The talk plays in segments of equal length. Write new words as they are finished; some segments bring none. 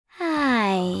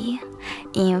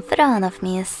In front of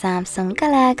me is Samsung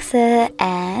Galaxy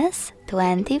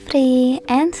S23,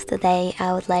 and today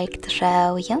I would like to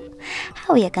show you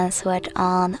how you can switch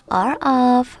on or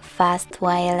off fast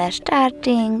wireless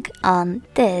charging on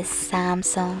this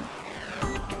Samsung.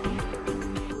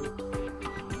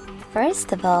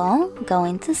 First of all, go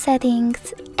into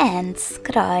settings and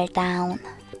scroll down.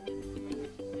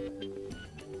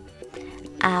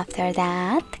 After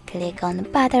that, click on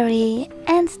battery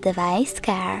and device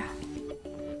care.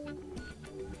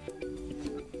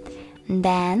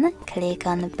 Then click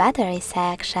on the battery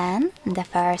section, the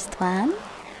first one.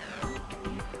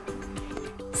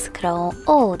 Scroll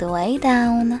all the way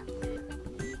down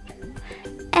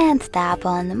and tap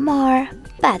on more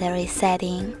battery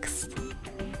settings.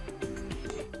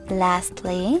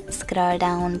 Lastly, scroll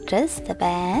down just a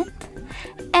bit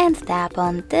and tap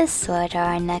on this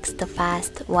switcher next to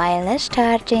fast wireless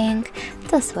charging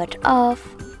to switch off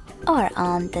or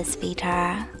on this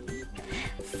feature.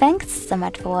 Thanks so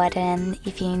much for watching.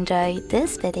 If you enjoyed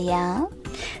this video,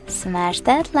 smash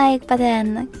that like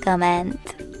button, comment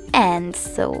and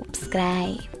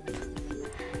subscribe.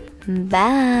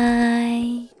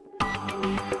 Bye!